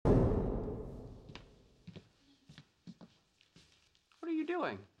you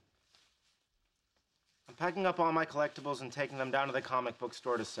doing? I'm packing up all my collectibles and taking them down to the comic book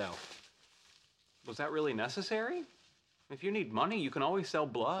store to sell. Was that really necessary? If you need money, you can always sell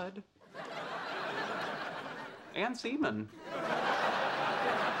blood. And semen.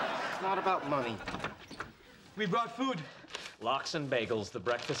 It's not about money. We brought food. Lox and bagels, the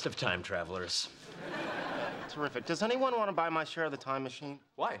breakfast of time travelers. Terrific. Does anyone want to buy my share of the time machine?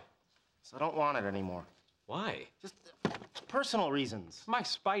 Why? So I don't want it anymore. Why? Just personal reasons. My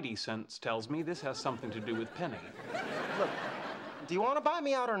spidey sense tells me this has something to do with Penny. Look, do you want to buy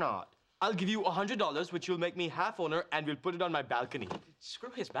me out or not? I'll give you $100, which will make me half owner, and we'll put it on my balcony. Screw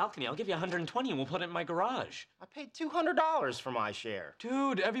his balcony. I'll give you 120 and we'll put it in my garage. I paid $200 for my share.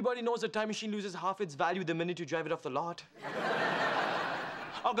 Dude, everybody knows a time machine loses half its value the minute you drive it off the lot.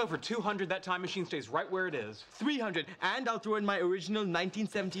 I'll go for 200. That time machine stays right where it is. 300, and I'll throw in my original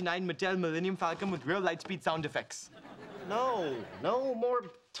 1979 Mattel Millennium Falcon with real lightspeed sound effects. No more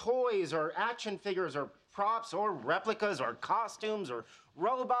toys or action figures or props or replicas or costumes or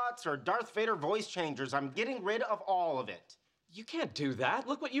robots or Darth Vader voice changers. I'm getting rid of all of it. You can't do that.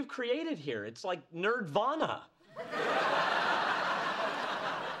 Look what you've created here. It's like Nerdvana.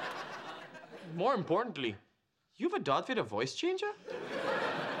 More importantly, you have a Darth Vader voice changer?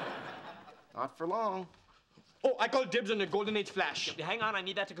 Not for long. Oh, I call dibs on a Golden Age Flash. Hang on, I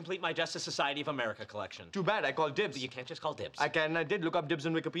need that to complete my Justice Society of America collection. Too bad, I call dibs. You can't just call dibs. I did look up dibs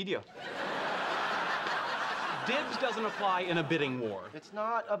on Wikipedia. Dibs doesn't apply in a bidding war. It's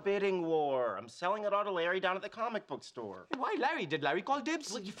not a bidding war. I'm selling it all to Larry down at the comic book store. Why Larry? Did Larry call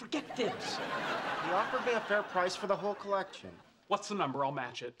dibs? Well, you forget dibs. He offered me a fair price for the whole collection. What's the number? I'll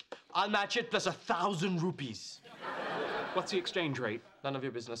match it. I'll match it plus 1,000 rupees. What's the exchange rate? None of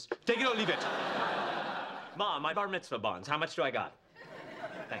your business. Take it or leave it. Mom, my bar mitzvah bonds. How much do I got?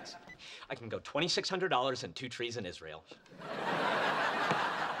 Thanks. I can go $2,600 and 2 trees in Israel.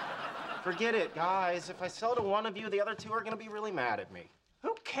 Forget it, guys. If I sell to one of you, the other two are gonna be really mad at me.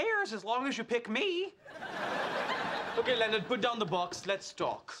 Who cares as long as you pick me? Okay, Leonard, put down the box. Let's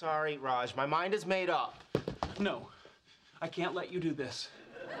talk. Sorry, Raj. My mind is made up. No, I can't let you do this.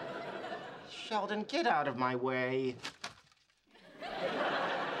 Sheldon, get out of my way.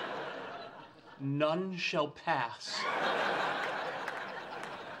 None shall pass.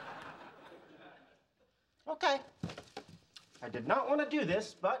 Okay. I did not want to do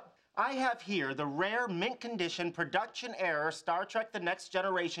this, but I have here the rare mint condition production error Star Trek The Next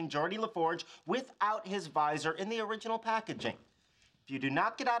Generation Geordi LaForge without his visor in the original packaging. If you do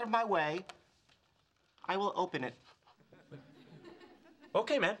not get out of my way, I will open it.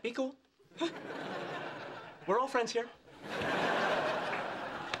 Okay, man, be cool. We're all friends here.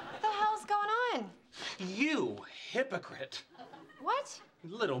 What the hell's going on? You hypocrite. What?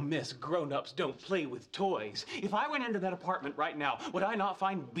 Little Miss grown-ups don't play with toys. If I went into that apartment right now, would I not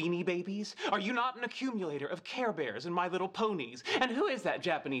find Beanie Babies? Are you not an accumulator of Care Bears and My Little Ponies? And who is that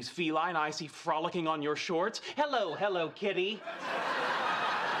Japanese feline I see frolicking on your shorts? Hello, kitty.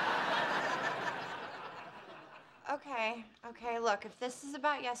 Okay, look, if this is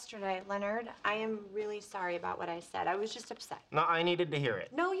about yesterday, Leonard, I am really sorry about what I said. I was just upset. No, I needed to hear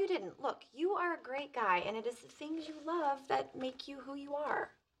it. No, you didn't. Look, you are a great guy, and it is the things you love that make you who you are.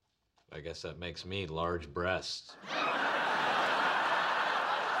 I guess that makes me large breasts.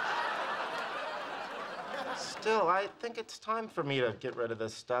 Still, I think it's time for me to get rid of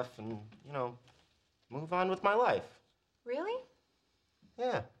this stuff and, move on with my life. Really?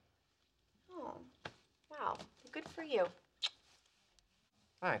 Yeah. Oh, wow. Good for you.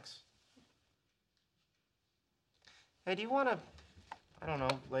 Thanks. Hey, do you want to, I don't know,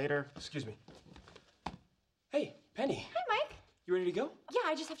 later? Excuse me. Hey, Penny. Hi, Mike. You ready to go? Yeah,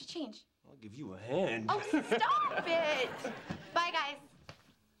 I just have to change. I'll give you a hand. Oh, stop it! Bye, guys.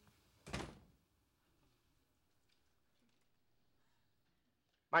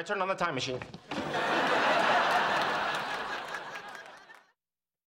 My turn on the time machine.